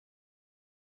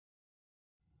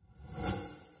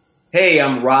Hey,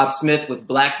 I'm Rob Smith with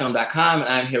blackfilm.com,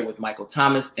 and I'm here with Michael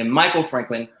Thomas and Michael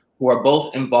Franklin, who are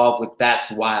both involved with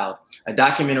That's Wild, a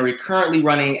documentary currently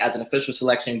running as an official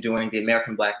selection during the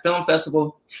American Black Film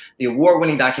Festival. The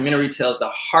award-winning documentary tells the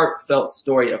heartfelt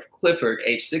story of Clifford,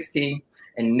 age 16,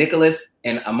 and Nicholas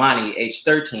and Amani, age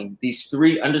 13, these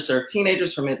three underserved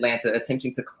teenagers from Atlanta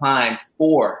attempting to climb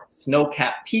 4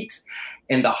 snow-capped peaks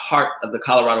in the heart of the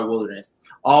Colorado wilderness,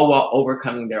 all while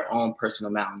overcoming their own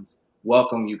personal mountains.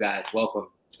 Welcome, you guys. Welcome.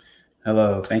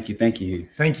 Hello. Thank you. Thank you.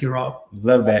 Thank you, Rob.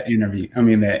 Love that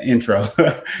that intro.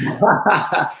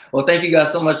 Well, thank you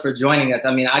guys so much for joining us.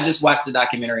 I mean, I just watched the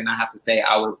documentary and I have to say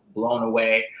I was blown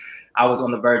away. I was on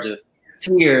the verge of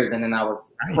tears, and then I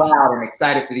was proud and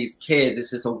excited for these kids. It's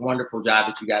just a wonderful job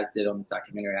that you guys did on this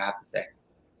documentary, I have to say.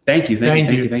 Thank you.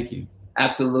 Thank you.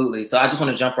 Absolutely. So I just want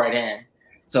to jump right in.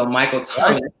 So Michael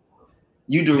Thomas,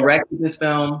 you directed this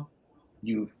film.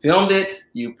 You filmed it,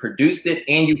 you produced it,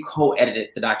 and you co-edited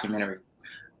the documentary.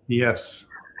 Yes.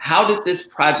 How did this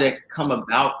project come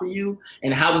about for you?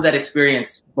 And how was that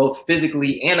experience both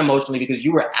physically and emotionally? Because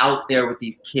you were out there with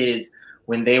these kids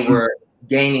when they were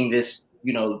gaining this,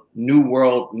 new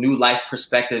world, new life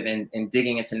perspective and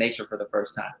digging into nature for the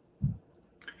first time.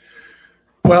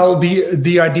 Well,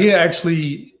 the idea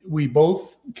actually we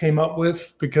both came up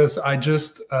with because I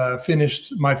just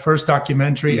finished my first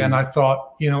documentary, and I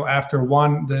thought, after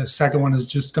one, the second one is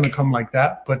just going to come like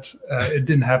that, but it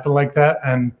didn't happen like that.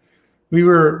 And we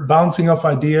were bouncing off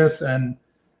ideas, and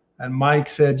Mike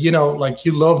said, you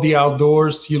love the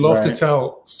outdoors, you love to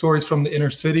tell stories from the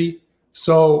inner city,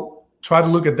 so try to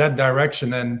look at that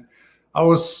direction. And I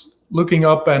was looking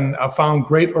up, and I found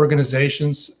great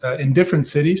organizations in different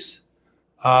cities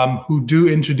who do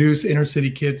introduce inner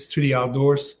city kids to the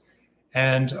outdoors.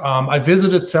 And I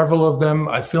visited several of them.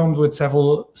 I filmed with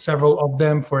several of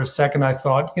them. For a second, I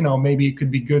thought, maybe it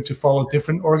could be good to follow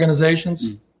different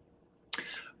organizations.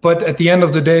 But at the end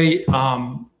of the day,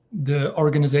 the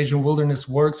organization Wilderness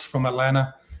Works from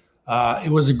Atlanta,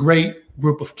 it was a great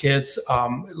group of kids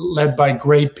led by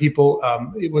great people.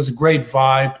 It was a great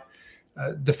vibe.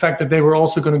 The fact that they were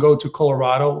also going to go to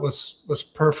Colorado was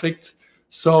perfect.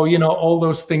 So, all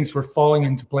those things were falling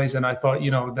into place, and I thought,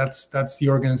 that's the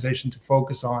organization to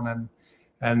focus on,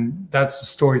 and that's the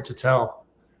story to tell.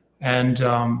 And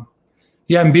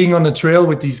and being on the trail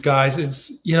with these guys,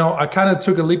 it's, I kind of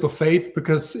took a leap of faith,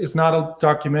 because it's not a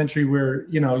documentary where,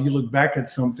 you look back at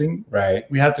something. Right.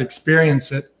 We had to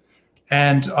experience it.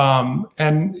 And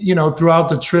throughout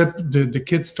the trip, the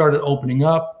kids started opening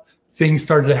up, things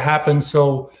started to happen.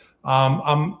 So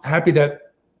I'm happy that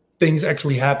things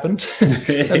actually happened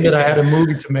and that I had a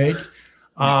movie to make.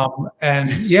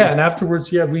 And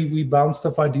afterwards, we bounced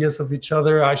off ideas of each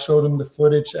other. I showed them the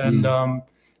footage, and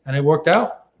it worked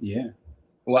out. Yeah.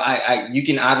 Well, you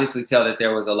can obviously tell that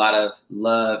there was a lot of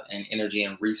love and energy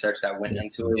and research that went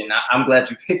into it. And I'm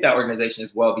glad you picked that organization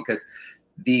as well, because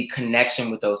the connection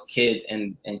with those kids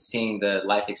and seeing the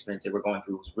life experience they were going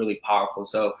through was really powerful.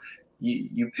 So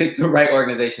you picked the right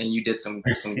organization, and you did some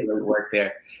good work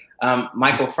there.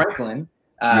 Michael Franklin,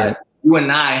 you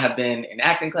and I have been in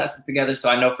acting classes together, so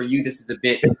I know for you this is a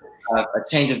bit of a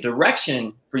change of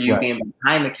direction for you being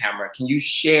behind the camera. Can you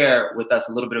share with us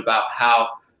a little bit about how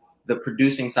the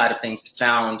producing side of things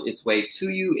found its way to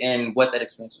you and what that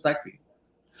experience was like for you?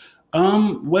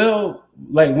 Well,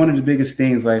 one of the biggest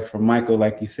things, for Michael,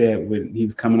 like you said, when he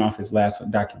was coming off his last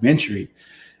documentary,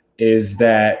 is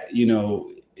that,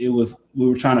 we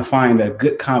were trying to find a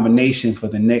good combination for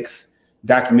the next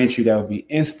documentary that would be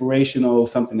inspirational,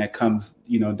 something that comes,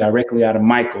 directly out of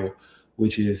Michael,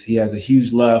 which is he has a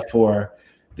huge love for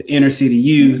the inner city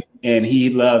youth, and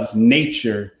he loves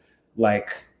nature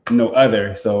like no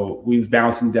other. So we've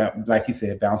bouncing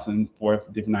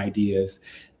forth different ideas,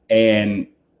 and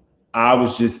I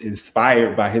was just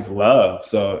inspired by his love.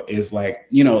 So it's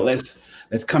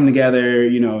let's come together,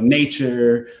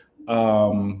 nature,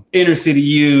 inner city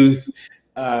youth.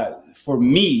 For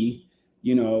me,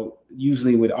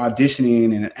 usually with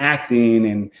auditioning and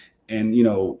acting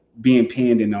and being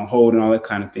pinned and on hold and all that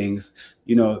kind of things,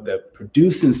 the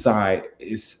producing side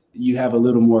is you have a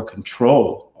little more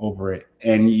control over it,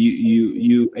 and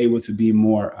you able to be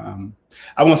more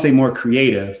I won't say more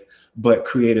creative, but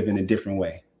creative in a different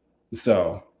way.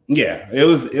 So it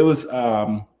was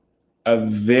a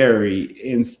very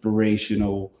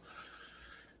inspirational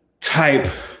type.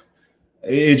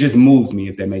 It just moves me,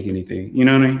 if that make anything, you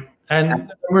know what I mean?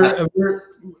 And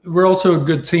we're also a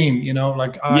good team,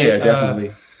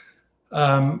 definitely.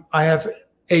 I have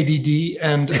ADD,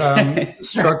 and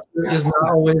structure is not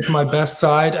always my best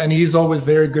side, and he's always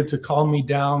very good to calm me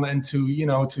down and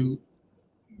to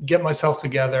get myself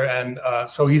together. And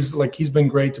so he's been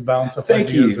great to bounce off Thank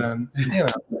ideas, you. and we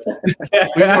work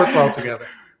well together.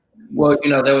 Well,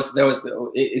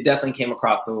 it definitely came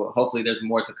across. So hopefully there's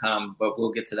more to come, but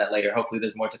we'll get to that later. Hopefully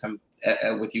there's more to come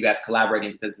with you guys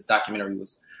collaborating, because this documentary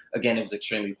was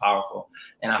extremely powerful.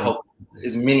 And I hope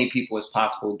as many people as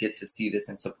possible get to see this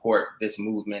and support this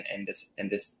movement and this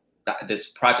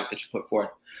project that you put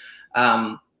forth.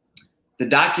 The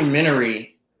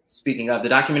documentary, speaking of, the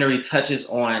documentary touches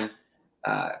on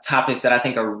topics that I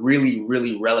think are really,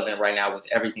 really relevant right now with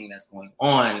everything that's going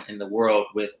on in the world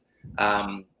with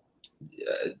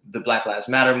the Black Lives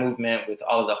Matter movement, with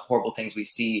all of the horrible things we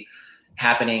see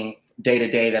happening day to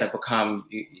day that have become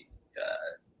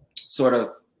sort of,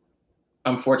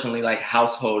 unfortunately, like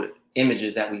household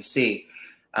images that we see.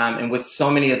 And with so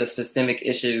many of the systemic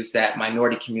issues that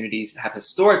minority communities have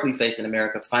historically faced in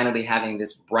America finally having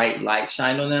this bright light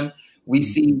shined on them, we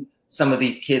see some of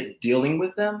these kids dealing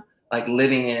with them, like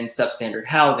living in substandard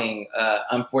housing.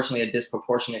 Unfortunately, a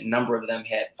disproportionate number of them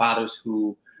had fathers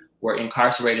who were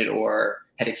incarcerated or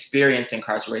had experienced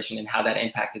incarceration and how that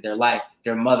impacted their life.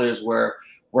 Their mothers were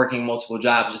working multiple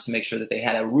jobs just to make sure that they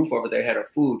had a roof over their head or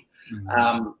food.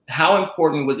 How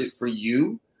important was it for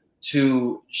you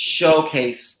to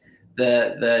showcase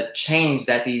the change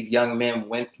that these young men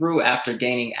went through after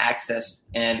gaining access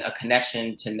and a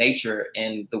connection to nature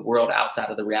and the world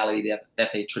outside of the reality that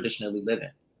they traditionally live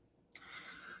in?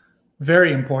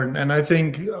 Very important. And I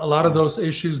think a lot of those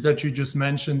issues that you just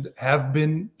mentioned have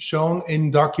been shown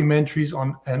in documentaries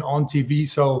on TV.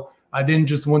 So I didn't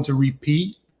just want to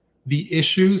repeat the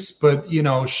issues, but,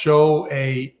 show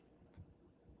a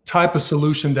type of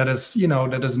solution that is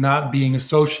not being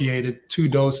associated to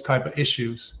those type of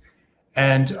issues.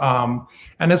 And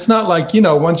it's not like,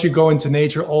 once you go into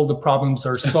nature, all the problems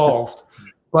are solved,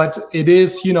 but it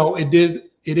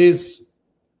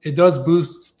does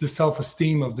boost the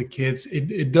self-esteem of the kids.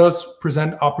 It does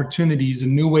present opportunities, a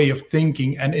new way of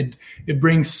thinking, and it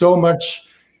brings so much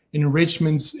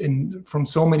enrichments from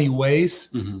so many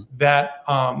ways that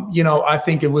I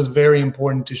think it was very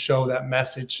important to show that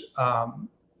message,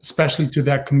 especially to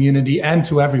that community and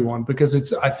to everyone,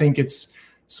 because I think it's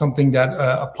something that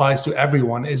applies to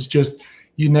everyone. It's just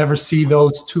you never see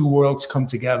those two worlds come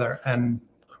together, and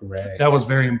Correct. That was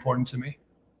very important to me.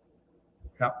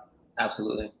 Yeah.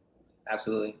 Absolutely.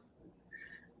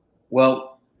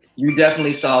 Well, you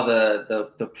definitely saw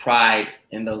the pride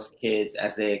in those kids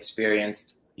as they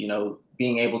experienced,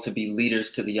 being able to be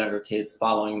leaders to the younger kids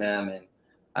following them,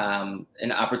 and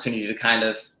an opportunity to kind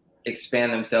of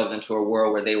expand themselves into a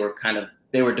world where they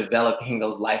were developing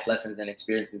those life lessons and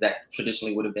experiences that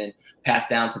traditionally would have been passed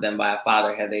down to them by a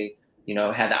father had they,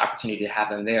 had the opportunity to have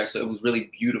them there. So it was really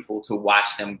beautiful to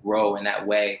watch them grow in that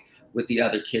way with the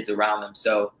other kids around them.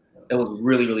 So it was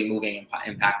really, really moving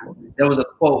and impactful. There was a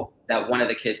quote that one of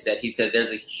the kids said. He said,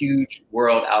 "There's a huge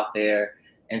world out there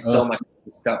and so much to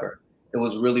discover." It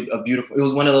was really it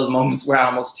was one of those moments where I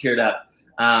almost teared up.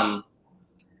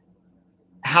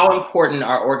 How important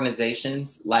are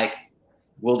organizations like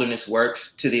Wilderness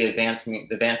Works to the advancing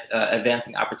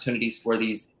opportunities for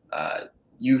these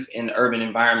youth in urban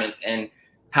environments? And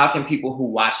how can people who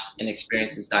watch and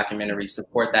experience this documentary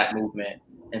support that movement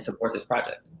and support this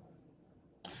project?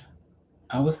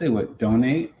 I would say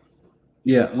donate.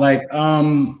 Yeah,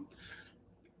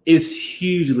 it's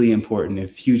hugely important,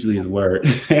 if hugely is a word,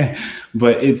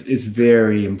 but it's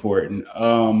very important.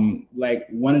 One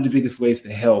of the biggest ways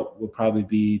to help would probably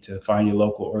be to find your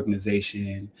local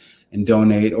organization and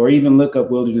donate, or even look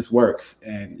up Wilderness Works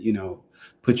and,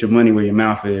 put your money where your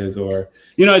mouth is, or,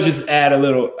 just add a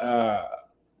little,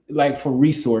 for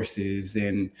resources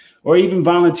or even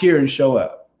volunteer and show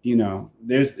up.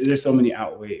 There's so many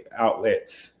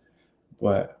outlets.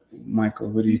 But Michael,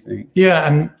 what do you think? Yeah,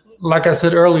 and like I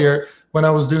said earlier, when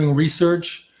I was doing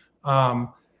research, I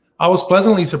was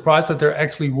pleasantly surprised that there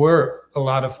actually were a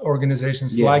lot of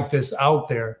organizations like this out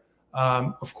there.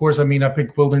 Of course, I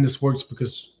picked Wilderness Works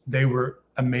because they were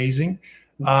amazing.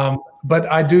 But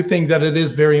I do think that it is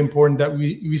very important that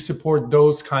we support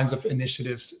those kinds of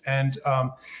initiatives. And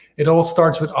it all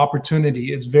starts with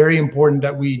opportunity. It's very important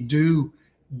that we do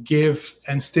give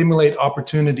and stimulate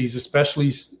opportunities,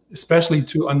 especially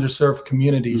to underserved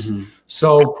communities.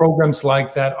 So programs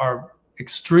like that are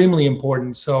extremely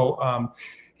important. So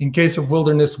in case of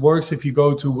Wilderness Works, if you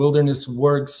go to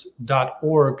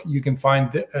wildernessworks.org, you can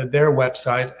find their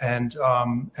website and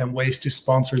ways to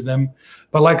sponsor them.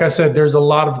 But like I said, there's a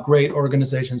lot of great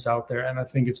organizations out there, and I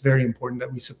think it's very important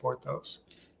that we support those.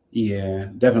 Yeah,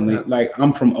 definitely. Yeah.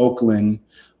 I'm from Oakland.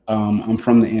 I'm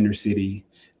from the inner city.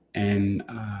 And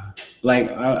I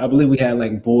believe we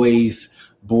had boys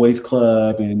boys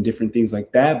club and different things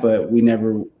like that, but we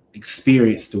never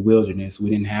experienced the wilderness. We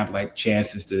didn't have like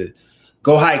chances to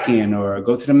go hiking or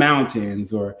go to the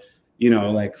mountains or, you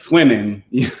know, like swimming.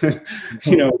 You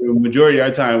know, the majority of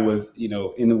our time was, you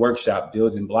know, in the workshop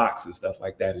building blocks and stuff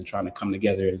like that and trying to come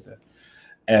together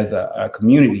as a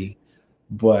community.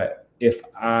 But if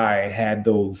I had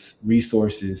those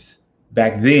resources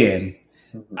back then,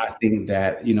 I think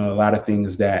that, you know, a lot of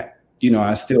things that, you know,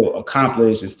 I still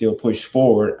accomplished and still pushed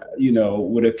forward, you know,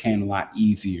 would have came a lot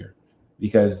easier,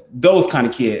 because those kind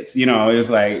of kids, you know, it's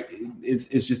like,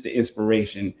 it's just the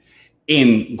inspiration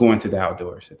in going to the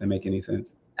outdoors, if that make any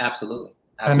sense. Absolutely.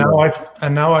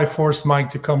 And now I forced Mike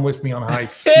to come with me on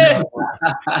hikes. I'm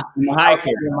a hiker.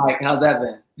 Mike, how's that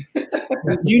been?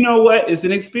 You know what? It's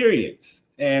an experience.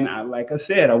 And like I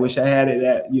said, I wish I had it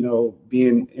at, you know,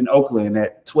 being in Oakland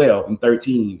at 12 and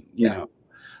 13, you know.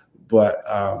 But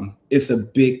it's a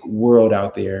big world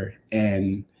out there,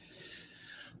 and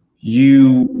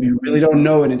you really don't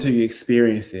know it until you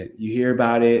experience it. You hear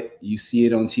about it, you see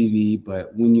it on TV,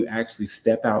 but when you actually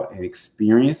step out and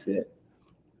experience it,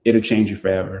 it'll change you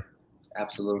forever.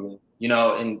 Absolutely. You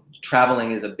know, and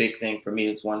traveling is a big thing for me.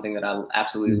 It's one thing that I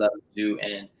absolutely love to do.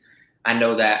 And I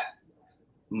know that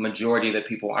majority of the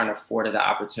people aren't afforded the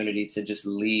opportunity to just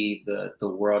leave the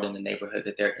world and the neighborhood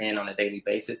that they're in on a daily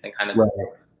basis and kind of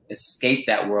escape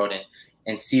that world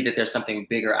and see that there's something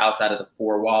bigger outside of the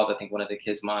four walls. I think one of the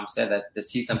kids' moms said that, to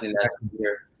see something that's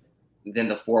bigger than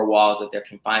the four walls that they're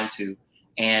confined to.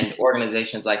 And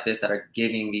organizations like this that are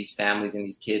giving these families and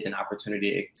these kids an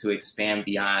opportunity to expand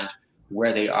beyond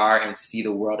where they are and see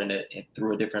the world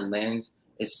through a different lens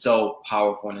is so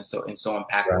powerful and so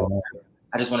impactful. Right.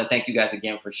 I just want to thank you guys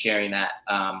again for sharing that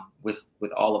with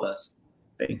all of us.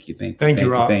 Thank you,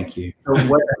 Rob. Thank you. So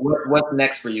what's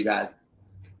next for you guys?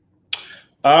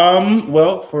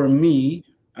 Well, for me,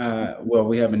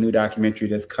 we have a new documentary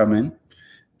that's coming.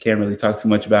 Can't really talk too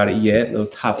much about it yet. A little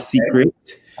top secret.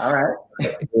 All right.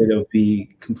 It'll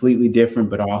be completely different,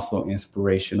 but also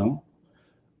inspirational.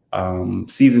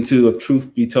 Season 2 of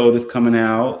Truth Be Told is coming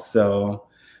out, so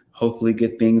hopefully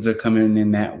good things are coming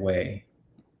in that way.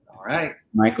 All right,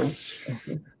 Michael.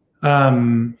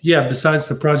 Besides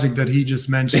the project that he just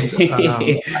mentioned,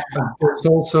 there's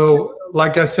also,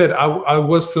 like I said, I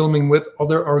was filming with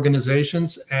other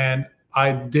organizations, and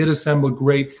I did assemble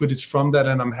great footage from that,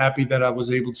 and I'm happy that I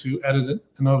was able to edit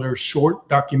another short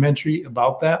documentary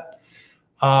about that.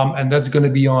 And that's going to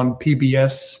be on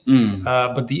PBS,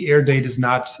 but the air date is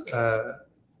not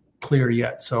clear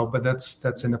yet. But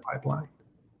that's in the pipeline.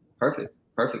 Perfect.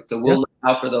 So we'll look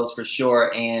out for those for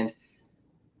sure. And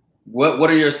what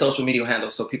are your social media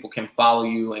handles so people can follow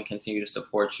you and continue to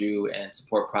support you and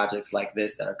support projects like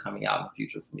this that are coming out in the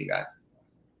future from you guys?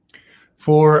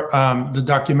 For the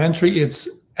documentary, it's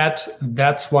at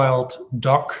That's Wild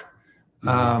Doc.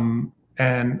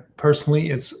 And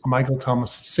personally, it's Michiel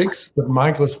Thomas 6, but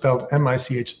Michael is spelled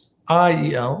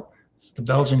Michiel. It's the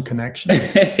Belgian connection.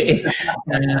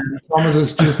 And Thomas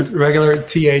is just regular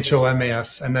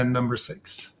THOMAS and then number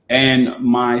 6. And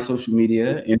my social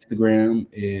media, Instagram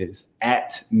is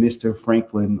at Mr.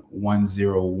 Franklin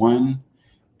 101.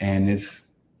 And it's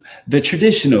the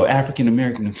traditional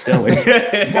African-American spelling.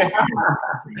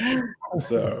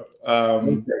 So,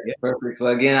 perfect. So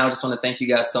again, I just want to thank you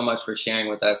guys so much for sharing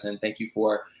with us, and thank you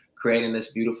for creating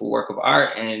this beautiful work of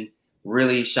art and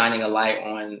really shining a light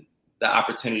on the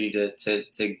opportunity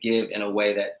to give in a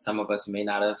way that some of us may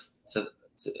not have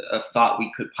thought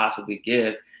we could possibly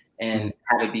give, and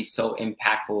have it be so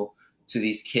impactful to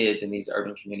these kids in these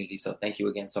urban communities. So thank you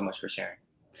again so much for sharing.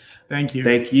 Thank you.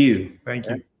 Thank you. Thank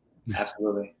you.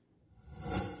 Absolutely.